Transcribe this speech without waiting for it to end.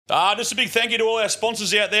Just a big thank you to all our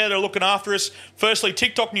sponsors out there that are looking after us. Firstly,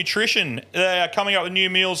 TikTok Nutrition. They are coming up with new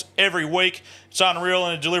meals every week. It's unreal,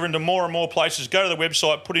 and they're delivering to more and more places. Go to the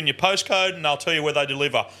website, put in your postcode, and they'll tell you where they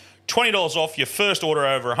deliver. $20 off your first order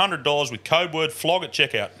over $100 with code word FLOG at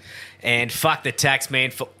checkout. And fuck the tax,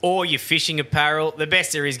 man, for all your fishing apparel. The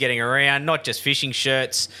best there is getting around, not just fishing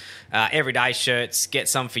shirts, everyday shirts. Get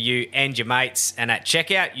some for you and your mates. And at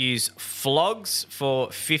checkout, use FLOGS for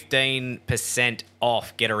 15%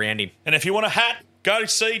 off. Get around him. And if you want a hat, go to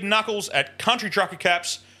see Knuckles at Country Trucker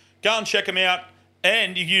Caps. Go and check them out.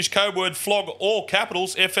 And you use code word FLOG, all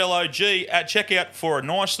capitals, FLOG, at checkout for a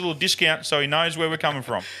nice little discount so he knows where we're coming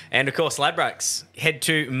from. And, of course, Ladbrokes. Head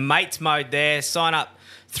to Mates Mode there. Sign up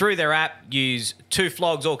through their app. Use 2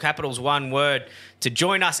 FLOGs, all capitals, one word, to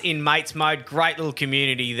join us in Mates Mode. Great little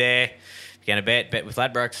community there. If you're going to bet with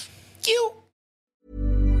Ladbrokes. You.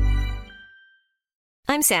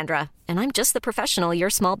 I'm Sandra, and I'm just the professional your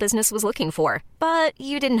small business was looking for. But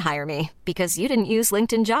you didn't hire me because you didn't use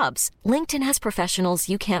LinkedIn Jobs. LinkedIn has professionals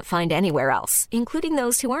you can't find anywhere else, including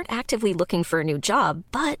those who aren't actively looking for a new job,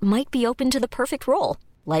 but might be open to the perfect role,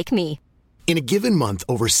 like me. In a given month,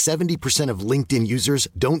 over 70% of LinkedIn users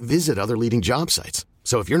don't visit other leading job sites.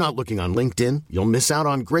 So if you're not looking on LinkedIn, you'll miss out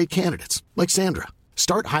on great candidates like Sandra.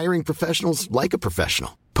 Start hiring professionals like a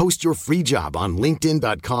professional. Post your free job on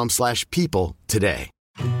linkedin.com/people today.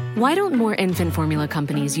 Why don't more infant formula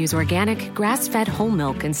companies use organic, grass-fed whole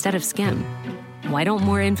milk instead of skim? Why don't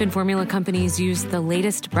more infant formula companies use the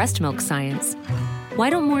latest breast milk science? Why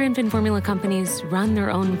don't more infant formula companies run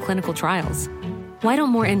their own clinical trials? Why don't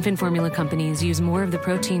more infant formula companies use more of the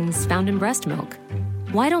proteins found in breast milk?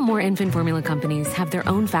 Why don't more infant formula companies have their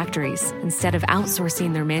own factories instead of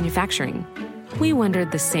outsourcing their manufacturing? We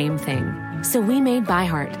wondered the same thing. So we made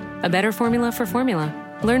ByHeart, a better formula for formula.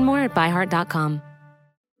 Learn more at byheart.com.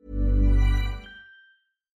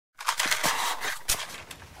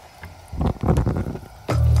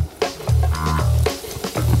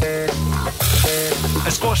 A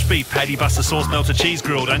squash beef patty, Buster sauce, melted cheese,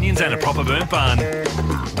 grilled onions, and a proper burnt bun.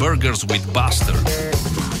 Burgers with Buster.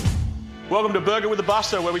 Welcome to Burger with the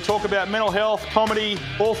Buster, where we talk about mental health, comedy,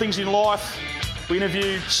 all things in life. We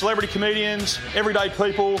interview celebrity comedians, everyday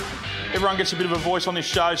people. Everyone gets a bit of a voice on this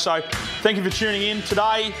show, so thank you for tuning in.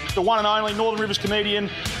 Today, the one and only Northern Rivers comedian,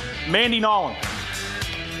 Mandy Nolan.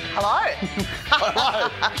 Hello. Hello.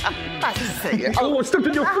 Nice to see you. Oh, I stepped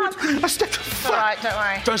on your foot. I stepped on It's all right, don't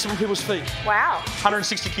worry. Don't step on people's feet. Wow.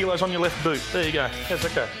 160 kilos on your left boot. There you go. How's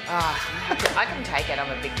that go? I can take it.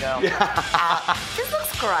 I'm a big girl. This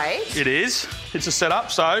looks great. It is. It's a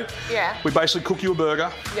setup. So Yeah. we basically cook you a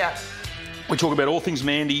burger. Yeah. We talk about all things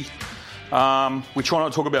Mandy. We try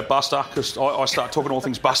not to talk about Buster because I start talking all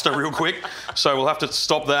things Buster real quick. So we'll have to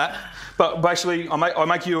stop that. But basically, I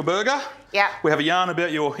make you a burger. Yeah. We have a yarn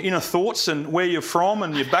about your inner thoughts and where you're from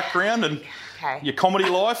and your background and your comedy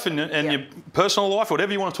life and your personal life,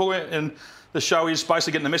 whatever you want to talk about. And the show is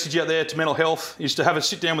basically getting the message out there to mental health, is to have a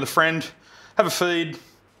sit down with a friend, have a feed,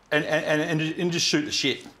 and just shoot the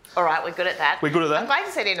shit. All right, we're good at that. We're good at that? I'm glad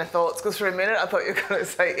you said inner thoughts because for a minute I thought you were going to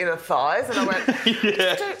say inner thighs and I went,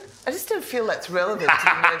 Yeah. I just don't feel that's relevant to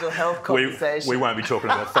the mental health conversation. We won't be talking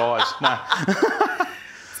about thighs, no.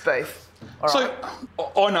 It's beef. All So right.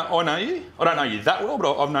 I know you. I don't know you that well,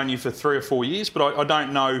 but I've known you for 3 or 4 years. But I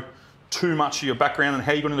don't know too much of your background and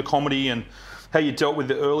how you got into comedy and how you dealt with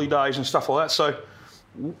the early days and stuff like that. So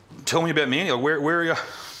tell me about Mandy. Like, where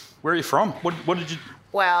are you from? What did you?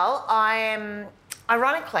 Well,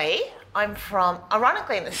 ironically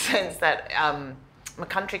in the sense that I'm a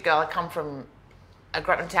country girl. I come from a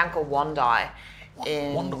grew up in a town called Wandai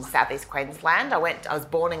in southeast Queensland. I was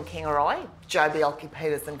born in Kingaroy, Joe Bielke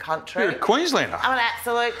Peterson country. You're a Queenslander. I'm an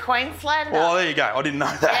absolute Queenslander. Oh, there you go. I didn't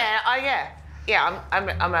know that. Yeah.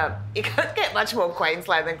 You can't get much more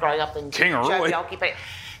Queensland than growing up in Kingaroy. Joe Bielke Peterson.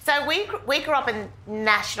 So we grew up in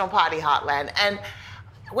National Party heartland, and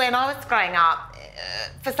when I was growing up,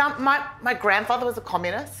 my grandfather was a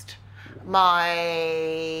communist.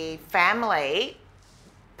 My family,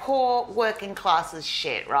 poor working class as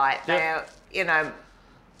shit, right? Yep. They're,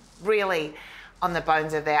 really on the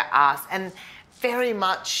bones of their ass, and very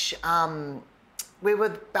much we were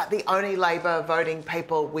about the only Labor voting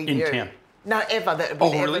people we knew. In town. No, ever that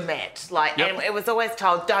we'd really? ever met. Like, Yep. and it was always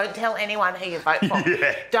told, don't tell anyone who you vote for.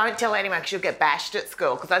 Yeah. Don't tell anyone because you'll get bashed at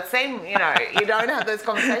school. Because I'd seen, you don't have those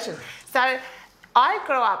conversations. So I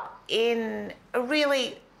grew up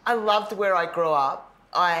I loved where I grew up.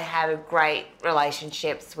 I had great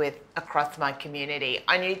relationships across my community.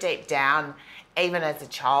 I knew deep down, even as a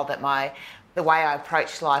child, that the way I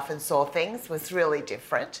approached life and saw things was really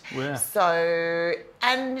different. Yeah. So,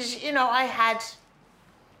 and I had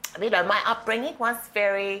my upbringing was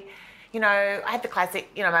very, I had the classic,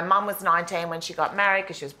 my mum was 19 when she got married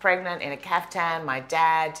because she was pregnant in a caftan. My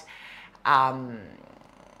dad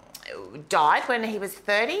died when he was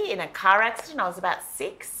 30 in a car accident. I was about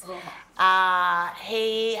 6.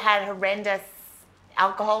 He had horrendous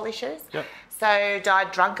alcohol issues. Yep. So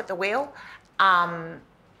died drunk at the wheel. And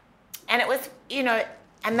it was,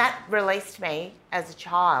 and that released me as a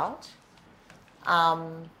child.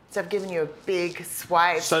 So I've given you a big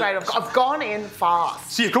swathe. I've gone in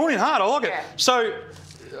fast. So you've gone in hard. I like it. Yeah.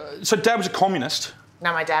 So Dad was a communist.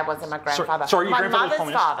 No, my dad wasn't. My grandfather. Sorry, your my grandfather was a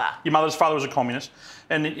mother's communist. father. Your mother's father was a communist,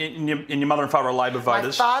 and your mother and father are Labor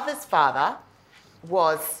voters. My father's father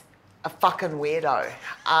was a fucking weirdo.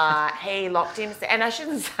 He locked himself, and I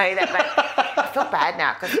shouldn't say that, but I feel bad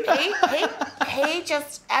now because he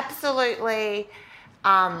just absolutely,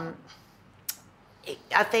 I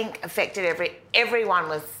think, affected everyone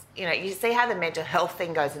was. You see how the mental health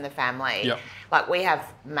thing goes in the family. Yep. Like we have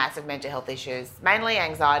massive mental health issues, mainly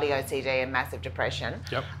anxiety, OCD, and massive depression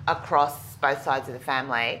across both sides of the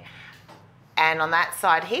family. And on that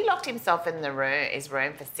side, he locked himself in his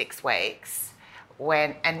room for 6 weeks.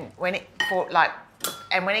 When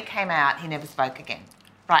he came out, he never spoke again.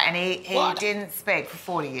 Right, and he didn't speak for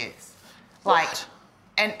 40 years. What?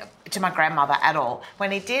 And to my grandmother at all.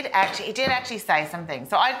 When he did actually say something.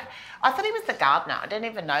 So I thought he was the gardener. I didn't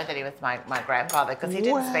even know that he was my grandfather because he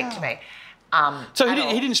didn't speak to me. So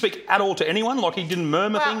he didn't speak at all to anyone? Like he didn't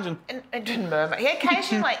murmur things? He didn't murmur. He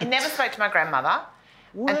occasionally, he never spoke to my grandmother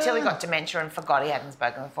until he got dementia and forgot he hadn't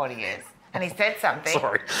spoken for 40 years. And he said something.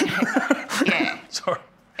 Sorry. Yeah. Sorry.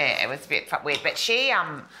 Yeah, it was a bit weird. But she,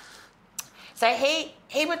 so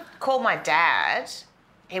he would call my dad.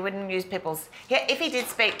 He wouldn't use if he did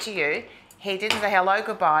speak to you, he didn't say hello,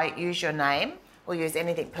 goodbye, use your name or use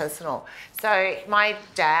anything personal. So my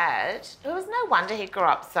dad, it was no wonder he grew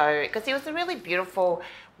up because he was a really beautiful,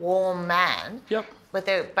 warm man. Yep. But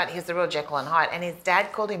he was a real Jekyll and Hyde, and his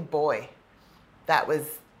dad called him boy. That was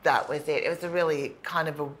it. It was a really kind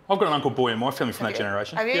of a... I've got an Uncle Boy in my family from that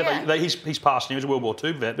generation. Have you? Yeah, he's passed. He was a World War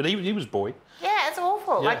II vet, but he was Boy. Yeah, it's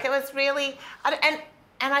awful. Yeah. Like it was really... And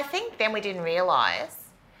I think then we didn't realise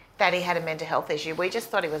that he had a mental health issue. We just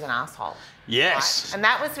thought he was an asshole. Yes. Right? And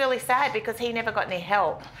that was really sad because he never got any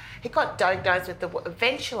help. He got diagnosed with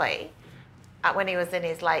eventually, when he was in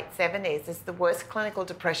his late 70s, it's the worst clinical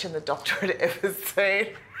depression the doctor had ever seen.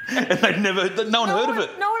 And no one heard of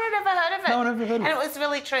it. No one had ever heard of it. No one ever heard of it. And it was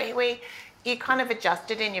really true. You kind of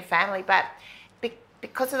adjusted in your family, but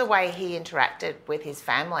because of the way he interacted with his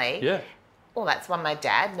family. Yeah. Well, that's why my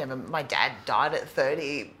dad died at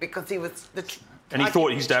 30 because he was And he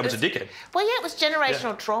thought his dad was a dickhead. Well, yeah, it was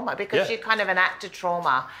generational trauma because you kind of enact a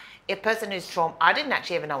trauma. A person who's trauma, I didn't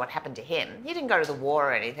actually ever know what happened to him. He didn't go to the war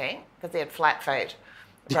or anything because he had flat feet.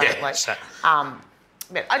 Yeah.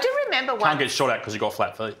 But I do remember Can't get shot at because he got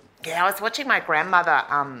flat feet. Yeah, I was watching my grandmother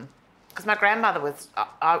because my grandmother was.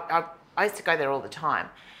 I used to go there all the time,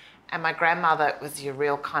 and my grandmother was your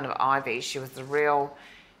real kind of Ivy. She was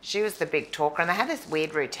the big talker, and they had this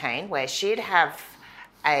weird routine where she'd have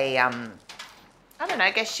I don't know,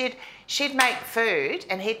 I guess she'd make food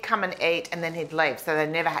and he'd come and eat and then he'd leave, so they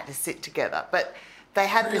never had to sit together. But they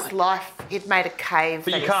had this life, he'd made a cave.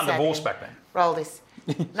 But you can't divorce back then. Roll this.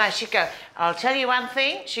 No, she'd go, I'll tell you one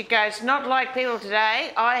thing. She goes, not like people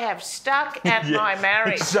today. I have stuck at my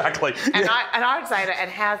marriage. Exactly. And I would say to her,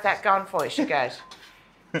 and how's that gone for you? She goes,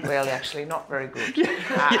 well, actually, not very good.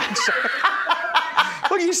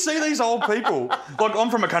 Look, you see these old people. Like, I'm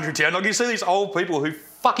from a country town. Like, you see these old people who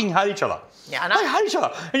fucking hate each other. Yeah, I know. They hate each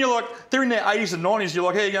other. And you're like, they're in their 80s and 90s. You're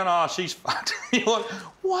like, hey, you're going, she's fucked. You're like,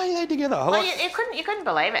 why are they together? Well, you couldn't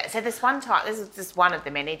believe it. So this one time, this is just one of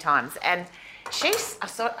the many times, and I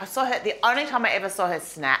saw her, the only time I ever saw her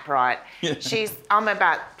snap, right? Yeah. I'm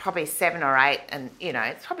about probably 7 or 8, and,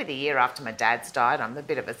 it's probably the year after my dad's died. I'm a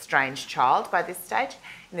bit of a strange child by this stage,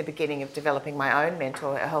 in the beginning of developing my own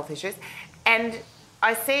mental health issues. And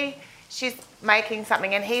I see she's making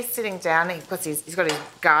something, and he's sitting down because he's got his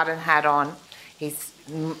garden hat on. He's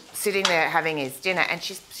sitting there having his dinner, and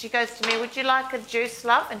she goes to me, would you like a juice,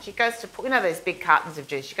 love? And she goes to pour, those big cartons of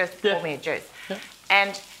juice. She goes to pour me a juice. Yeah.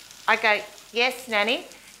 And I go, yes, Nanny.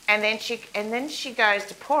 And then she goes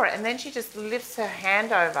to pour it, and then she just lifts her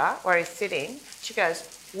hand over where he's sitting. She goes,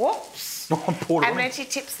 whoops. And then she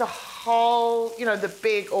tips the whole, the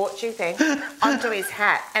big orchard thing onto his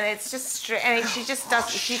hat. And it's just, and she just does,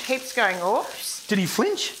 she keeps going, oops. Did he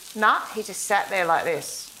flinch? No, he just sat there like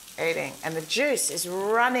this, eating. And the juice is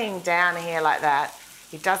running down here like that.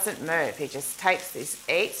 He doesn't move. He just takes this,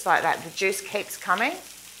 eats like that. The juice keeps coming.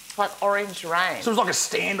 It's like orange rain. So it was like a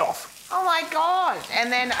standoff. Oh my God.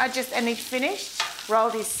 And then and he finished,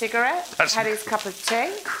 rolled his cigarette, had his cup of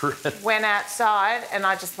tea, went outside, and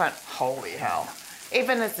I just went, holy hell.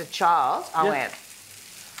 Even as a child,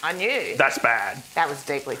 I knew. That's bad. That was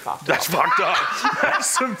deeply fucked up. That's fucked up. That's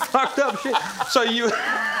some fucked up shit. So you...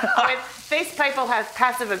 I mean, these people have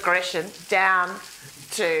passive aggression down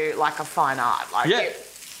to like a fine art. Like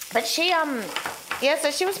but she,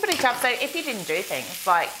 so she was pretty tough. So if you didn't do things,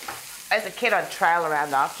 like as a kid, I'd trail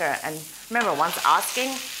around after her. And remember once asking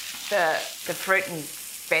the fruit and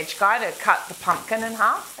veg guy to cut the pumpkin in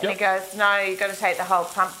half. And he goes, no, you've got to take the whole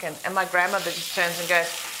pumpkin. And my grandmother just turns and goes,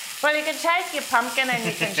 well, you can take your pumpkin and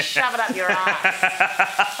you can shove it up your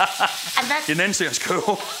ass. And that's... Your Nancy was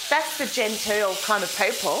cool. That's the genteel kind of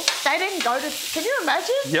people. They didn't go to... Can you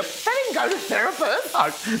imagine? Yep. They didn't go to therapists.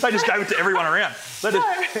 No, they just gave it to everyone around. It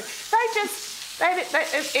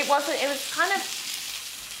wasn't... It was kind of...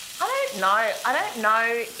 I don't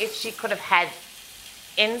know if she could have had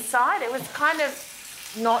insight. It was kind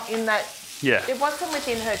of not in that... Yeah. It wasn't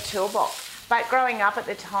within her toolbox. But growing up at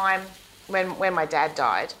the time... When my dad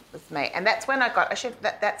died with me, and that's when I got.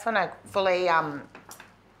 That's when I fully.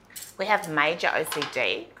 We have major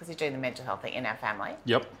OCD because we're doing the mental health thing in our family.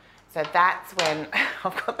 Yep. So that's when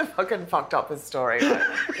I've got the fucking fucked up story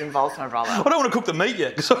that involves my brother. I don't want to cook the meat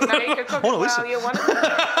yet. No, you can cook it. Well, you want to cook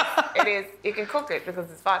it. It is. You can cook it because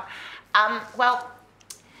it's fun. Well,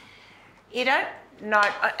 you don't know,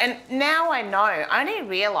 and now I know. I only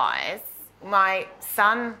realise my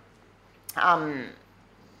son.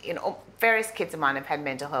 Various kids of mine have had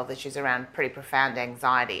mental health issues around pretty profound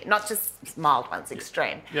anxiety, not just mild ones,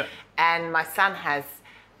 extreme. Yeah. And my son has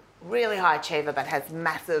really high achiever, but has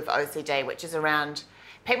massive OCD, which is around...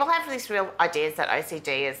 People have these real ideas that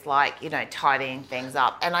OCD is like, tidying things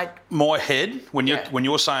up. And my head, when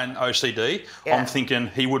you're saying OCD, I'm thinking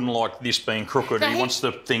he wouldn't like this being crooked. He wants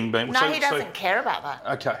the thing being... No, he doesn't care about that.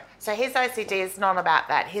 Okay. So his OCD is not about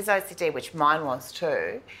that. His OCD, which mine was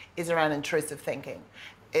too, is around intrusive thinking.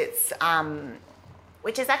 It's,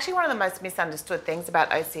 which is actually one of the most misunderstood things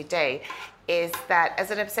about OCD, is that as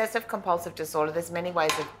an obsessive compulsive disorder, there's many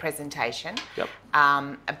ways of presentation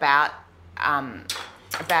about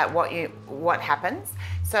what happens.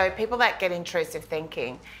 So people that get intrusive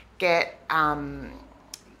thinking get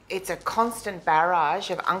it's a constant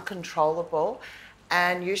barrage of uncontrollable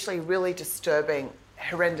and usually really disturbing,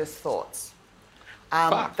 horrendous thoughts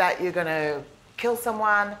that you're going to kill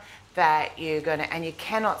someone. That you're going to, and you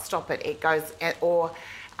cannot stop it. It goes,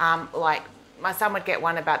 like my son would get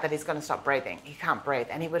one about that he's going to stop breathing. He can't breathe,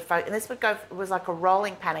 and he would, and this would go. It was like a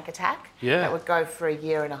rolling panic attack. Yeah. That would go for a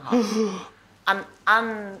year and a half.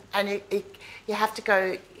 And you have to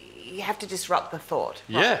go. You have to disrupt the thought.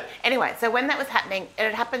 Right? Yeah. Anyway, so when that was happening, it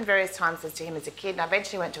had happened various times to him as a kid, and I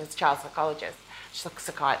eventually went to his child psychologist. She's a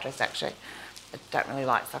psychiatrist, actually. I don't really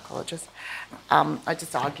like psychologists. I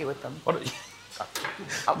just argue with them.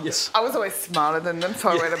 Yes. I was always smarter than them, so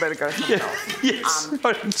I went, I better go somewhere else. Yes, I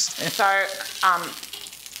understand. So,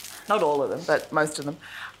 not all of them, but most of them.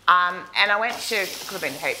 And I went to, could have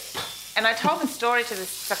been heaps, and I told the story to the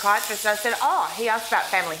psychiatrist, and I said, he asked about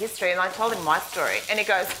family history, and I told him my story, and he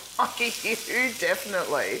goes, you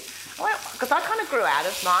definitely. I went, because I kind of grew out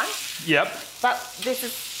of mine. Yep. But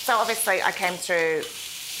so obviously I came through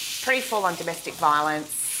pretty full-on domestic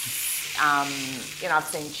violence. I've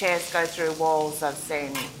seen chairs go through walls. I've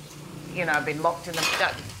seen, I've been locked in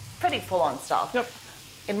pretty full-on stuff. Yep.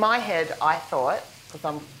 In my head, I thought if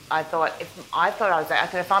I'm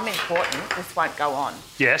important, this won't go on.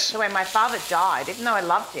 Yes. So when my father died, even though I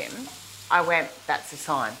loved him, I went, that's a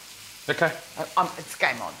sign. Okay. It's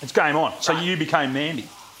game on. It's game on. So you became Mandy.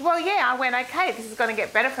 Well, yeah, I went, okay, this is going to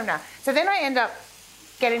get better from now. So then I end up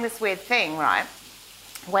getting this weird thing, right,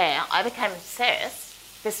 where I became obsessed.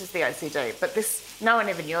 This is the OCD, but no one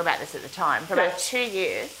ever knew about this at the time. For about 2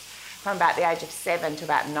 years, from about the age of 7 to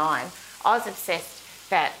about 9, I was obsessed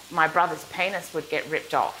that my brother's penis would get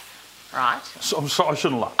ripped off, right? So, I'm sorry, I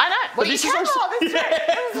shouldn't laugh. I know. Well,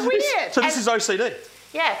 it was weird. So this is OCD?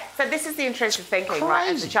 Yeah, so this is the intrusive thinking, right,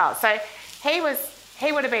 as a child. So he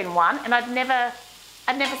would have been 1, and I'd never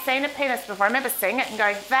seen a penis before. I remember seeing it and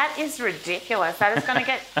going, that is ridiculous. That's going to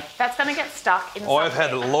get stuck in I've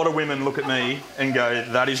had a lot of women look at me and go,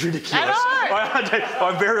 that is ridiculous. I know.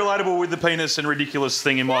 I'm very relatable with the penis and ridiculous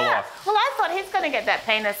thing in my life. Well, I thought he's going to get that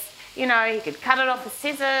penis. He could cut it off with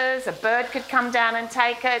scissors, a bird could come down and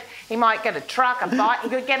take it, he might get a truck, a bike, he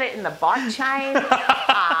could get it in the bike chain.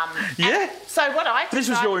 So what I decided... This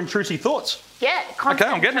was your intrusive thoughts? Yeah,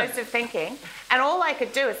 constant intrusive thinking. And all I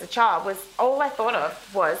could do as a child all I thought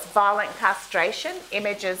of was violent castration,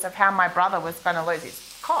 images of how my brother was going to lose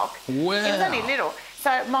his cock. Wow. He was only little.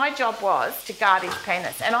 So my job was to guard his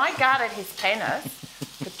penis, and I guarded his penis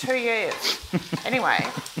for 2 years. Anyway,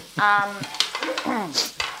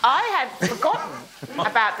 I had forgotten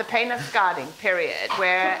about the penis guarding period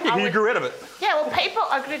where You grew out of it. Yeah, well,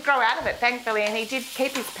 I could grow out of it, thankfully, and he did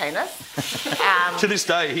keep his penis. To this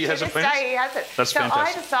day, he has a penis? To this day, he has it. That's so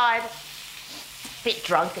fantastic. I decide, a bit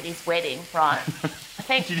drunk at his wedding, right? I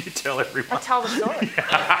think Did you tell everyone? I told the story.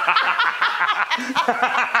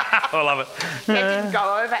 I love it. It didn't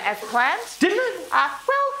go over as planned. Didn't it? Well,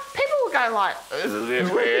 people were going like, this is a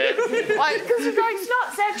bit weird. Like, because you're going, it's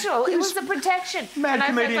not sexual. It was a protection. Mad And I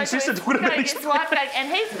comedian said, sister would have been his wife going, and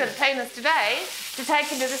he's got a penis today to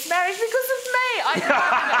take into this marriage because of me.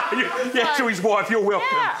 I Yeah, to his wife, you're welcome.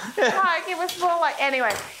 Yeah. Like, it was more like,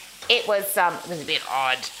 anyway, it was a bit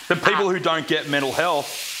odd. The people who don't get mental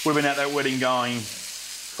health would have been at that wedding going,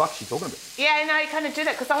 fuck's she talking about? Yeah, no, you kind of do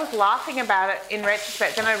that because I was laughing about it in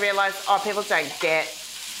retrospect. Then I realised, people don't get.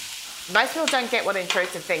 Most people don't get what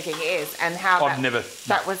intrusive thinking is and how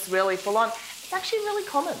that was really full on. It's actually really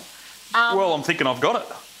common. Well, I'm thinking I've got it.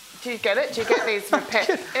 Do you get it? Do you get these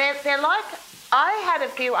they're like, I had a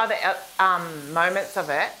few other moments of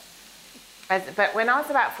it, but when I was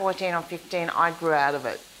about 14 or 15, I grew out of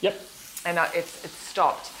it. Yep. And it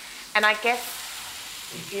stopped. And I guess,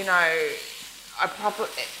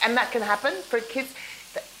 and that can happen for kids.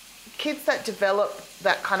 Kids that develop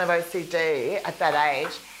that kind of OCD at that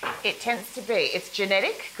age, it tends to be, it's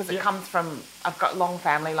genetic because it comes from, I've got long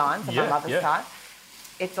family lines on my mother's side.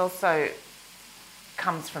 It's also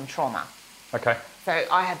comes from trauma. Okay. So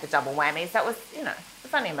I had the double whammies. That was,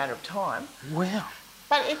 it's only a matter of time. Wow.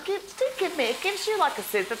 But it gives you like a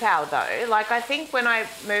superpower though. Like I think when I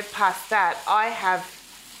move past that, I have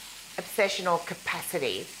obsessional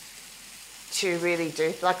capacity to really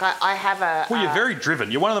do, like I have a... Well, you're very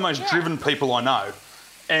driven. You're one of the most driven people I know.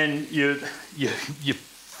 And you're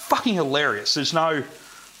fucking hilarious. There's no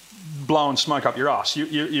blowing smoke up your ass.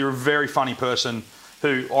 You're a very funny person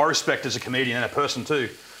who I respect as a comedian and a person too.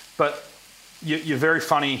 But you're very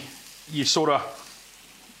funny. You sort of...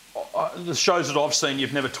 the shows that I've seen,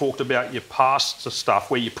 you've never talked about your past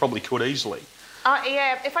stuff where you probably could easily.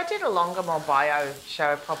 Yeah, if I did a longer, more bio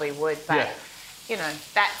show, I probably would. But,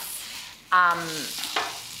 that's...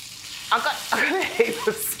 I've got a heap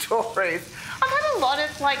of stories. I've had a lot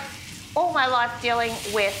of, all my life dealing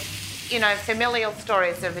with, familial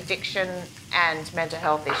stories of addiction and mental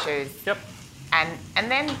health issues. Yep. And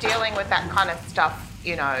then dealing with that kind of stuff,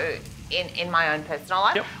 in my own personal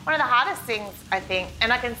life. Yep. One of the hardest things, I think,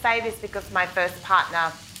 and I can say this because my first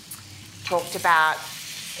partner talked about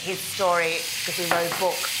his story because he wrote a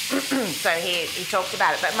book. So he talked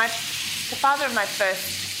about it. But the father of my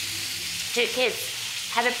first 2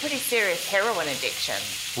 kids had a pretty serious heroin addiction.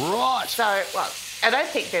 Right. So, I don't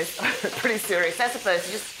think there's pretty serious. As opposed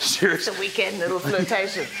to just a weekend little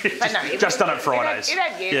flirtation. But no, just done it Fridays. It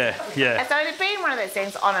had years. Yeah. And so it had been one of those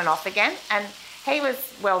things on and off again. And he was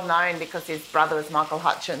well known because his brother was Michael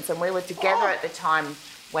Hutchins, and we were together at the time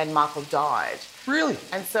when Michael died. Really?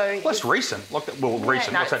 And so well, that's recent. Recent.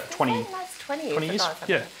 No, What's that? 20? That's 20 years. 20 years. Ago,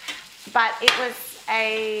 yeah. But it was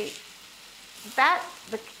that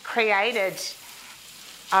created,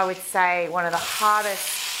 I would say, one of the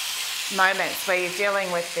hardest moments where you're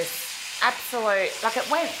dealing with this absolute,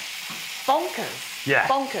 it went bonkers. Yeah.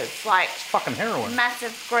 Bonkers. It's fucking heroin.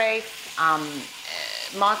 Massive grief.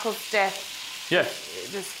 Michael's death. Yeah.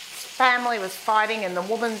 This family was fighting in the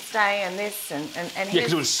Woman's Day and this and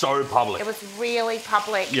because it was so public. It was really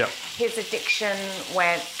public. Yep. His addiction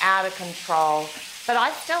went out of control. But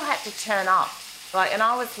I still had to turn up. And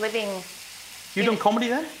I was living... You doing comedy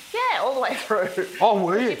then? Yeah, all the way through. Oh,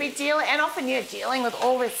 weird. You'd be and often you're dealing with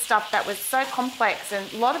all this stuff that was so complex and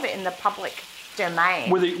a lot of it in the public domain.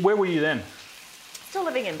 Where were you then? Still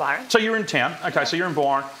living in Byron. So you're in town. Okay, so you're in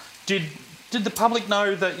Byron. Did the public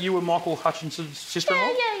know that you were Michael Hutchinson's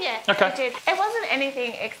sister-in-law? Yeah. Okay. It did. It wasn't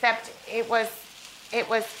anything except it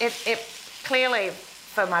clearly,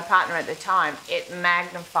 for my partner at the time, it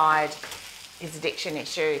magnified his addiction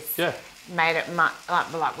issues. Yeah. Made it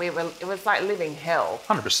it was like living hell.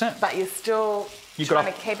 100%. But you're still trying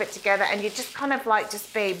to keep it together, and you just kind of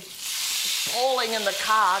just be bawling in the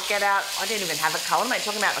car, get out. I didn't even have a car. What am I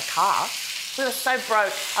talking about, the car? We were so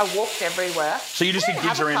broke, I walked everywhere. So you just did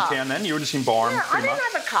gigs around town then? You were just in Byron I didn't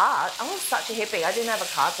have a car. I was such a hippie. I didn't have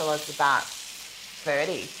a car till I was about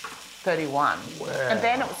 30. 31. Wow. And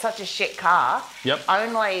then it was such a shit car. Yep.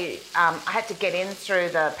 I had to get in through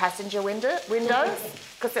the passenger windows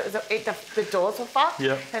because the doors were fucked.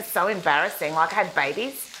 Yep. It's so embarrassing. I had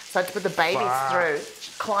babies, so I had to put the babies through,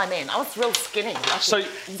 climb in. I was real skinny, so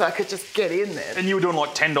I could just get in there. And you were doing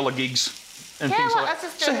 $10 gigs and Yeah, things well, like let's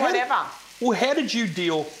that. just do whatever. How did you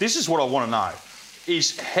deal? This is what I want to know: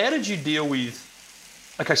 is how did you deal with?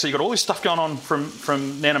 Okay, so you got all this stuff going on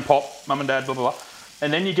from Nan and Pop, Mum and Dad, blah blah blah,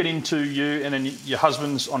 and then you get into you, and then your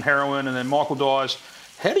husband's on heroin, and then Michael dies.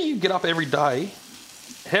 How do you get up every day?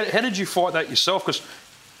 How did you fight that yourself? Because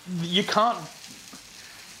you can't.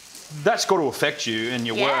 That's got to affect you and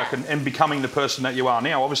your work and becoming the person that you are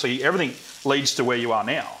now. Obviously, everything leads to where you are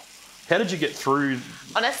now. How did you get through?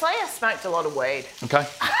 Honestly, I smoked a lot of weed. Okay.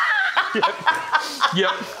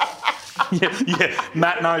 Yep. Yeah.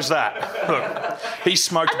 Matt knows that. Look, he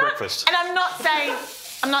smoked breakfast. And I'm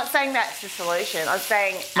not saying that's the solution. I'm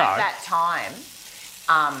saying at that time.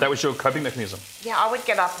 That was your coping mechanism. Yeah, I would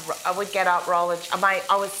get up, roll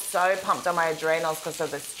I was so pumped on my adrenals because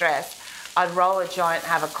of the stress. I'd roll a joint,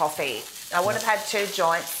 have a coffee. I would have had 2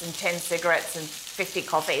 joints and 10 cigarettes and 50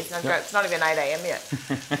 coffees. And it's not even 8 a.m. yet.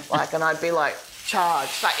 And I'd be like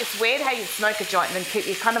charged. Like, it's weird how you smoke a joint and then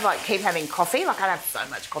keep having coffee. Like, I'd have so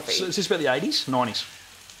much coffee. So is this about the 80s, 90s?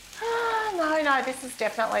 No, this is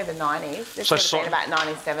definitely the 90s. This would have been about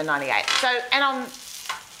 97, 98. So, and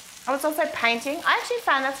I was also painting. I actually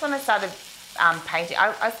found that's when I started painting.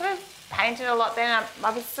 I sort of painted a lot then.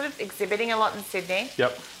 I was sort of exhibiting a lot in Sydney.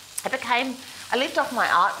 Yep. I lived off my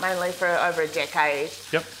art mainly for over a decade.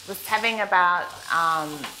 Yep. Was having about,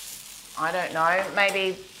 I don't know,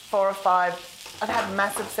 maybe 4 or 5. I'd have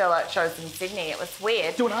massive sellout shows in Sydney. It was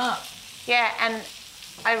weird. Doing art. Yeah, and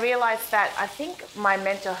I realised that I think my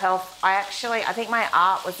mental health, I think my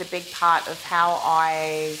art was a big part of how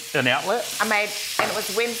An outlet? and it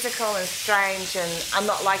was whimsical and strange, and I'm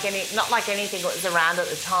not like anything that was around at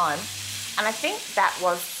the time. And I think that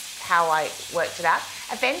was how I worked it out.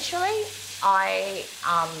 Eventually, I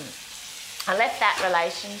left that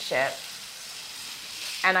relationship,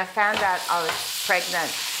 and I found out I was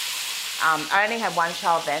pregnant. I only had 1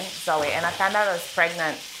 child then, Zoe, and I found out I was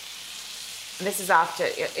pregnant. This is after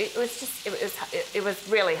it was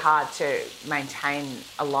really hard to maintain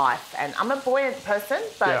a life, and I'm a buoyant person,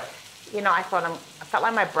 but I felt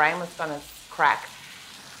like my brain was going to crack.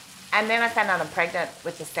 And then I found out I'm pregnant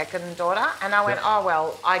with the second daughter, and I went, oh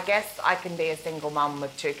well, I guess I can be a single mum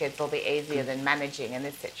with 2 kids. It'll be easier than managing in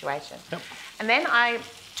this situation. Yep. And then I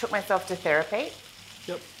took myself to therapy.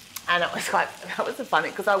 Yep. And it was like, that was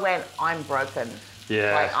funny because I went, I'm broken.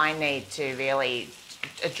 Yeah. Like, I need to really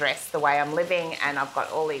address the way I'm living, and I've got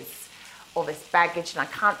all this baggage, and I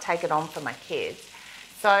can't take it on for my kids.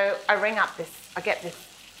 So I get this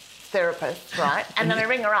therapist, right? And then I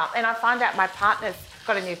ring her up, and I find out my partner's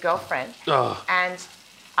got a new girlfriend. Oh. And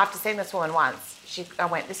after seeing this woman once, I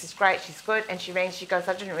went, this is great, she's good. And she rings, she goes,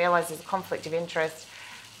 I didn't realise there's a conflict of interest.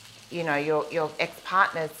 Your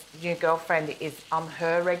ex-partner's new girlfriend I'm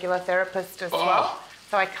her regular therapist as well.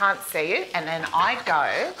 So I can't see you. And then I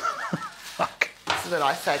go, fuck. This is what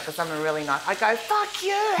I say because I'm a really nice. I go, fuck you.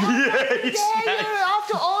 You.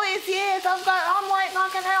 After all these years, I'm like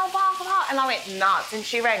fucking hell, blah, blah, blah. And I went nuts. And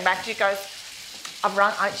she rang back. She goes,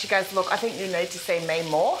 she goes, look, I think you need to see me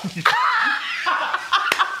more.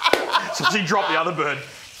 So she dropped the other bird.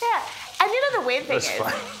 Yeah. And the weird thing is,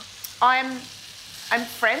 funny. I'm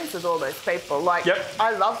friends with all those people. Like,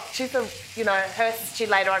 I love, she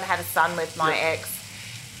later on had a son with my ex.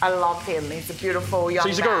 I love him. He's a beautiful young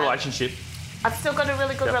man. So you've got a relationship. I've still got a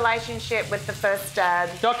really good relationship with the first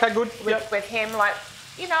dad. Okay, good. With him, like,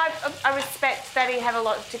 I respect that he had a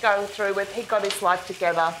lot to go through with. He got his life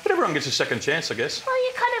together. But everyone gets a second chance, I guess. Well,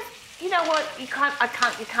 you kind of, you know what? You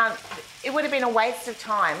can't. It would have been a waste of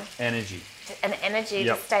time. Energy.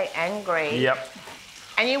 To stay angry. Yep.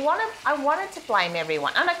 And I wanted to blame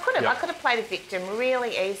everyone, and I could have. I could have played a victim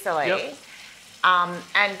really easily. Yep.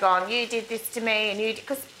 And gone, you did this to me, and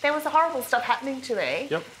because there was horrible stuff happening to me.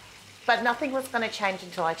 Yep. But nothing was going to change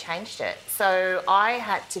until I changed it. So I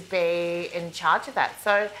had to be in charge of that.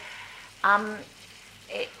 So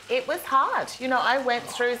it was hard. I went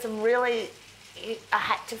through some really, I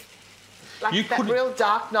had to, that real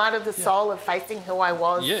dark night of the soul of facing who I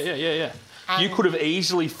was. Yeah. You could have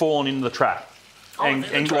easily fallen into the trap.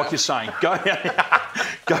 And like you're saying, go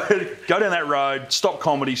down that road, stop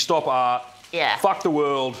comedy, stop art, fuck the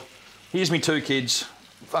world, here's me 2 kids,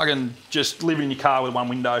 fucking just live in your car with 1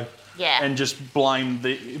 window. Yeah. And just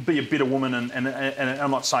be a bitter woman, and I'm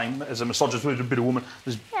not saying as a misogynist, but a bitter woman.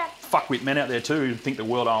 There's fuckwit men out there too who think the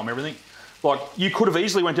world owe them everything. Like, you could have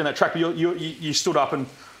easily went down that track, but you stood up and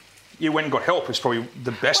you went and got help. Is probably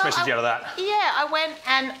the best message out of that. Yeah, I went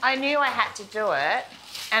and I knew I had to do it,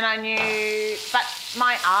 and I knew, but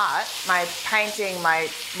my art, my painting, my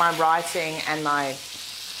writing, and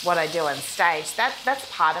what I do on stage, that's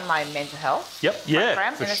part of my mental health. Yep. Yeah.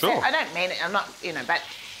 Program, for sure. I don't mean it. I'm not, but.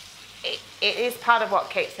 it is part of what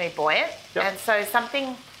keeps me buoyant. Yep. And so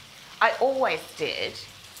something I always did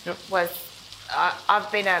Yep. was,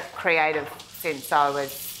 I've been a creative since I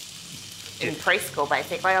was in preschool,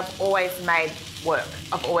 basically. I've always made work.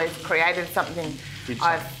 I've always created something.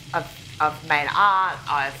 I've made art.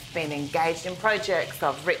 I've been engaged in projects.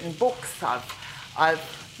 I've written books. The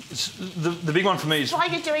big one for me is... Why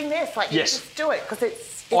are you doing this? Like, you Yes. just do it, because it's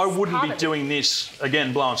I wouldn't part be of it. doing this,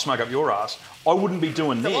 again, blowing smoke up your ass. I wouldn't be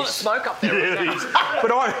doing There's a lot of this. smoke up there. Yeah, Right it now. is.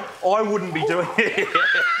 But I wouldn't be doing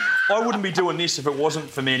I wouldn't be doing this if it wasn't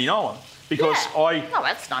for Mandy Nolan. Because Oh,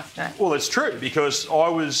 that's nice to know. Well, it's true, because I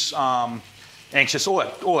was anxious, all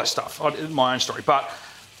that stuff, my own story. But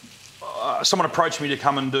someone approached me to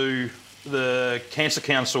come and do the Cancer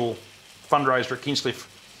Council fundraiser at Kingscliff.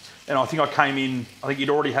 And I think I came in, I think you'd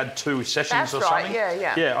already had 2 sessions That's or right, something.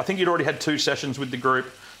 yeah. Yeah, I think you'd already had 2 sessions with the group.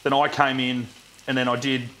 Then I came in, and then I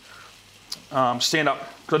did stand up.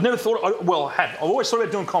 Because I'd never thought, I've always thought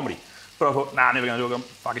about doing comedy. But I thought, I'm never going to do it. I'm a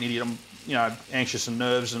fucking idiot. I'm, anxious and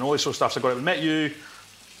nerves and all this sort of stuff. So I got up and met you,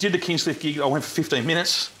 did the Kingscliff gig. I went for 15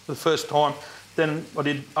 minutes for the first time. Then I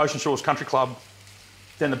did Ocean Shores Country Club,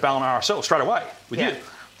 then the Ballon RSL straight away with you.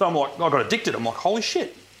 So I'm like, I got addicted. I'm like, holy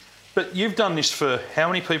shit. But you've done this for, how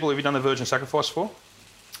many people have you done the Virgin Sacrifice for?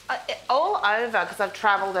 All over, because I've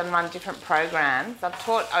travelled and run different programs. I've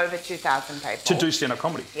taught over 2,000 people. To do stand-up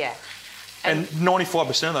comedy. Yeah. And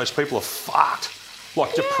 95% of those people are fucked.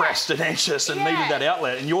 Like depressed and anxious and needed that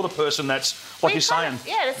outlet. And you're the person that's, like you're saying.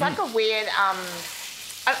 It's like a weird...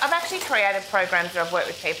 I've actually created programs where I've worked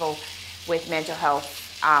with people with mental health,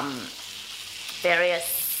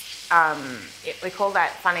 various... we call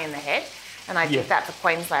that Funny in the Head. And I did that for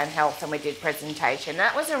Queensland Health, and we did presentation.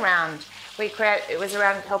 That was around... It was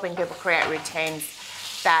around helping people create routines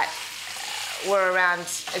that were around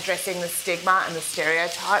addressing the stigma and the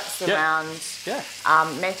stereotypes around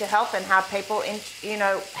mental health and how people,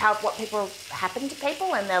 what people happen to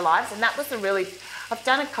people in their lives. And that was I've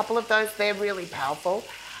done a couple of those. They're really powerful.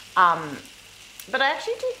 But I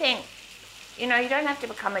actually do think, you don't have to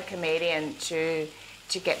become a comedian to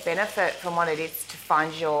get benefit from what it is to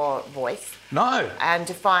find your voice. No. And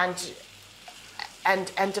to find...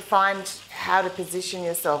 And to find how to position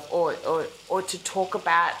yourself or to talk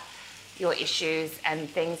about your issues and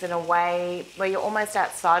things in a way where you're almost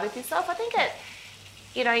outside of yourself. I think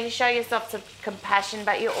you show yourself some compassion,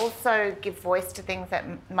 but you also give voice to things that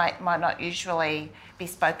might not usually be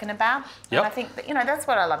spoken about. Yep. And I think that, that's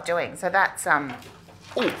what I love doing. So that's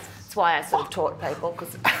why I sort of taught people,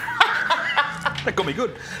 because... That got me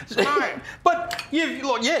good. No. But you've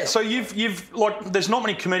there's not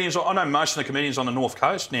many comedians. I know most of the comedians on the North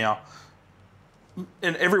Coast now,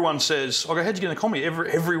 and everyone says, "I go, how'd you get into comedy?"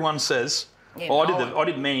 Everyone says, I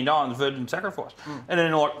did Mandy Nolan, the Virgin Sacrifice, and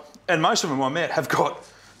then and most of them I met have got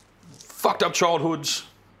fucked up childhoods,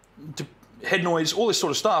 head noise, all this sort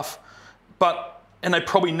of stuff, and they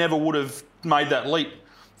probably never would have made that leap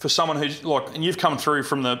for someone who's and you've come through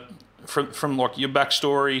from your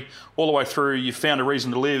backstory all the way through. You've found a reason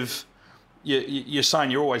to live. You're saying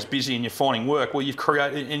you're always busy and you're finding work. Well, you've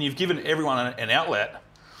created and you've given everyone an outlet.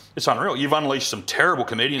 It's unreal. You've unleashed some terrible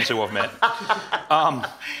comedians who I've met.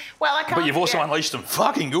 But you've also unleashed some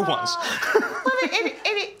fucking good ones.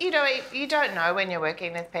 You don't know when you're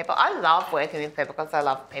working with people. I love working with people because I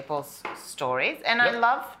love people's stories, and I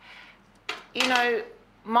love,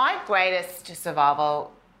 my greatest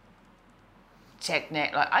survival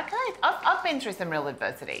technique. I've been through some real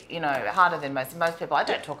adversity, harder than most people. I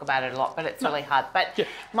don't talk about it a lot, but it's really hard. But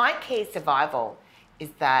my key survival is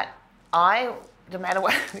that no matter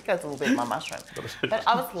what, it goes a little bit in my mushroom, but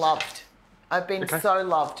I was loved. I've been so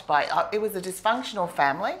loved by, it was a dysfunctional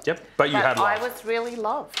family. Yep, but you had love. I was really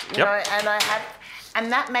loved, and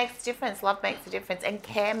that makes a difference. Love makes a difference, and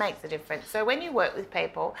care makes a difference. So when you work with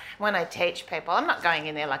people, when I teach people, I'm not going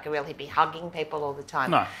in there like a real hippie hugging people all the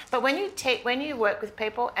time. No. But when you work with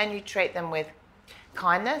people and you treat them with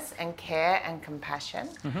kindness and care and compassion,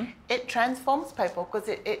 it transforms people, because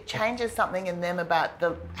it changes something in them about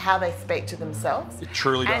how they speak to themselves. It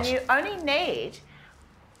truly does. And you only need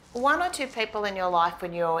 1 or 2 people in your life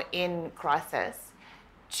when you're in crisis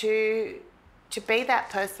to be that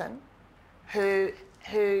person who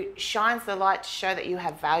shines the light to show that you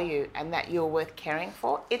have value and that you're worth caring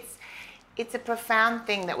for. It's a profound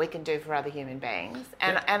thing that we can do for other human beings,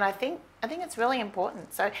 and I think it's really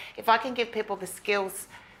important. So if I can give people the skills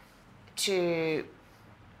to,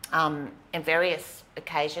 in various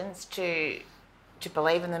occasions, to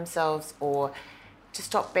believe in themselves, or to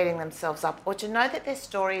stop beating themselves up, or to know that their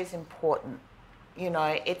story is important.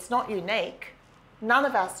 It's not unique. None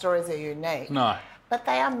of our stories are unique. No. But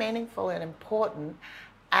they are meaningful and important.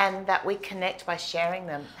 and that we connect by sharing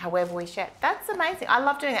them however we share. That's amazing. I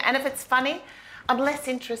love doing it. And if it's funny, I'm less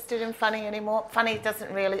interested in funny anymore. Funny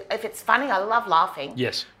doesn't really... If it's funny, I love laughing.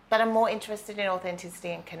 Yes. But I'm more interested in authenticity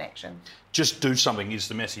and connection. Just do something is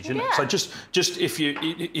the message, isn't it? Yeah. So just if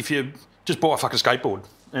you just buy a fucking skateboard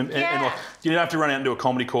and like, you don't have to run out and do a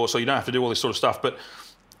comedy course, or you don't have to do all this sort of stuff. But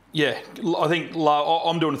yeah, I think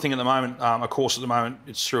I'm doing a thing at the moment, a course at the moment.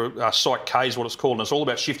 It's through Psych K is what it's called, and it's all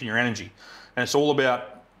about shifting your energy, and it's all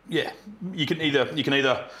about you can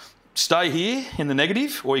either stay here in the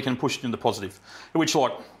negative or you can push it into the positive, which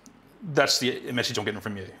that's the message I'm getting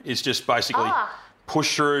from you. It's just basically.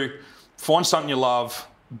 Push through, find something you love,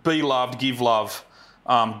 be loved, give love,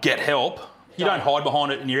 get help. You don't hide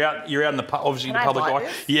behind it, and you're out in the obviously in the public eye.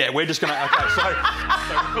 This? Yeah, we're just gonna.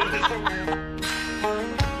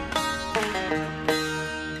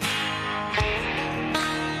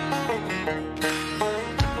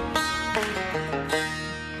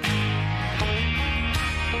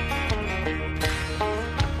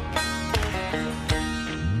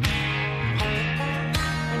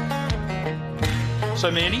 So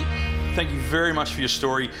Mandy, thank you very much for your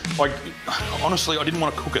story. Honestly, I didn't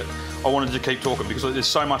want to cook it. I wanted to keep talking because there's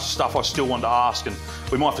so much stuff I still wanted to ask, and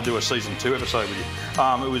we might have to do a season 2 episode with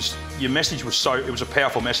you. Your message was it was a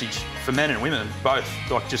powerful message for men and women both,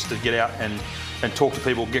 like just to get out and talk to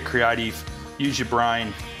people, get creative, use your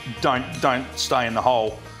brain, don't stay in the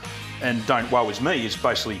hole, and don't woe is me is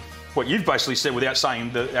basically what you've basically said without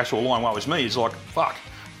saying the actual line woe is me is like, fuck,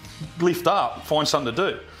 lift up, find something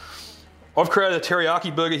to do. I've created a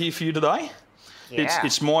teriyaki burger here for you today. Yeah.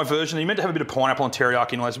 It's my version. You meant to have a bit of pineapple and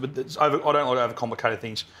teriyaki and all that, but I don't like overcomplicated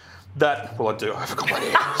things. I do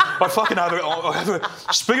overcomplicate.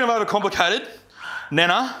 Speaking of overcomplicated,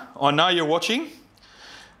 Nana, I know you're watching.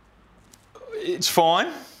 It's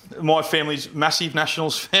fine. My family's massive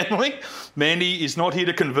Nationals family. Mandy is not here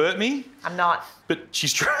to convert me. I'm not. But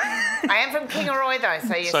she's trying. I am from Kingaroy though,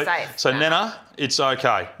 so you're safe. So Nana, it's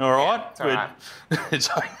okay. All right? Yeah, it's all right. It's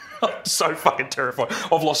okay. I'm so fucking terrified.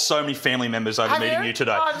 I've lost so many family members over meeting you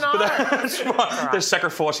today. Oh, no. But that's right. Right. They're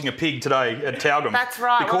sacrificing a pig today at Tyalgum. That's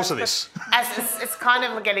right. Because of this. It's kind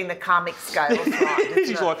of getting the karmic scales right.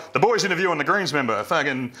 He's like, the boys interviewing the Greens member.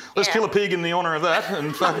 Fucking, let's kill a pig in the honour of that.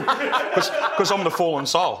 And because I'm the fallen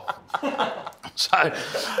soul. So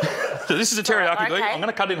this is a teriyaki beef. I'm going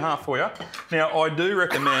to cut it in half for you. Now, I do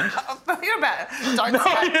recommend... Forget about it. Don't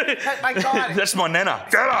stab. My God. That's my Nana.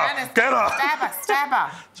 Get her. Stab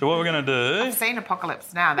her. So what we're going to do... I've seen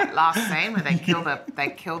Apocalypse Now, that last scene where they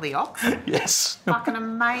kill the ox. Yes. Fucking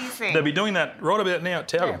amazing. They'll be doing that right about now at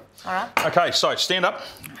Tyalgum. Yeah. All right. Okay, so stand up.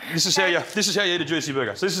 This is how you eat a juicy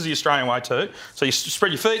burger. So this is the Australian way too. So you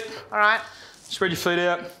spread your feet. All right. Spread your feet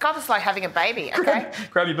out. God, it's like having a baby. Okay.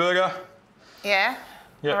 Grab your burger. Yeah.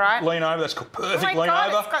 Yep. All right. Lean over. That's perfect. Oh my Lean God,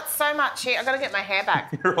 over. it's got so much here. I've got to get my hair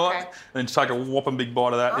back. Right. Okay. And then take a whopping big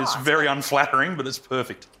bite of that. Oh, it's very unflattering, but it's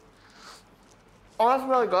perfect. Oh, that's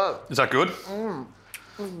really good. Is that good?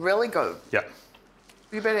 It's really good. Yeah.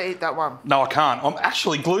 You better eat that one. No, I can't. I'm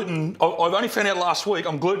actually gluten. I've only found out last week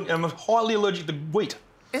I'm highly allergic to wheat.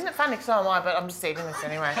 Isn't it funny? So am I, but I'm just eating this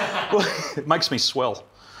anyway. Well, it makes me swell.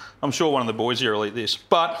 I'm sure one of the boys here will eat this.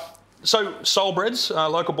 But, so Soul Breads,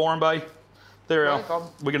 local Byron Bay,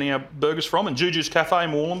 we're getting our burgers from, and Juju's Cafe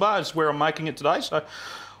in Wollongbar is where I'm making it today. So,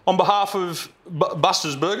 on behalf of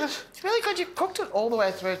Buster's Burgers. It's really good. You cooked it all the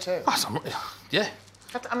way through too. Yeah.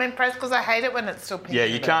 I'm impressed because I hate it when it's still pink. Yeah,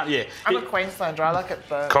 you can't. Yeah. I'm a Queenslander. I like it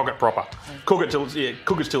burnt. Cook it proper. Cook it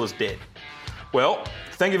till it's dead. Well,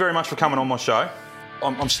 thank you very much for coming on my show.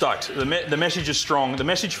 I'm stoked. The message is strong. The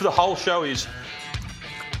message for the whole show is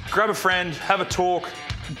grab a friend, have a talk,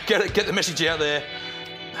 get the message out there,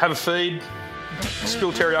 have a feed,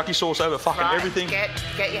 spill teriyaki sauce over fucking everything.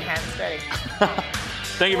 Get your hands dirty.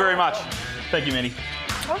 Thank you very much. Thank you, Mandy.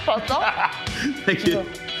 Thank you.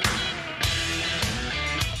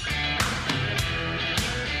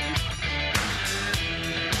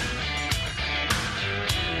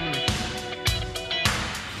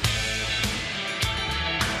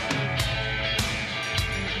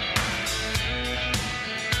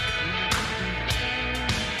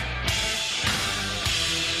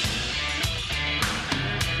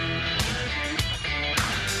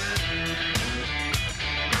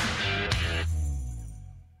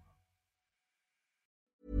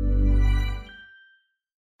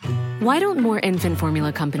 Why don't more infant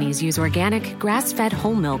formula companies use organic, grass-fed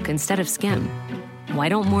whole milk instead of skim? Why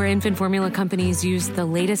don't more infant formula companies use the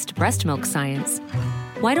latest breast milk science?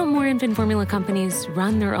 Why don't more infant formula companies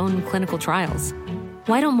run their own clinical trials?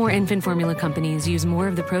 Why don't more infant formula companies use more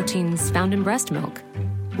of the proteins found in breast milk?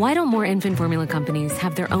 Why don't more infant formula companies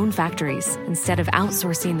have their own factories instead of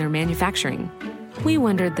outsourcing their manufacturing? We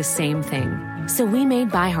wondered the same thing. So we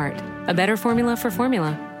made ByHeart, a better formula for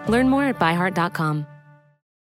formula. Learn more at byheart.com.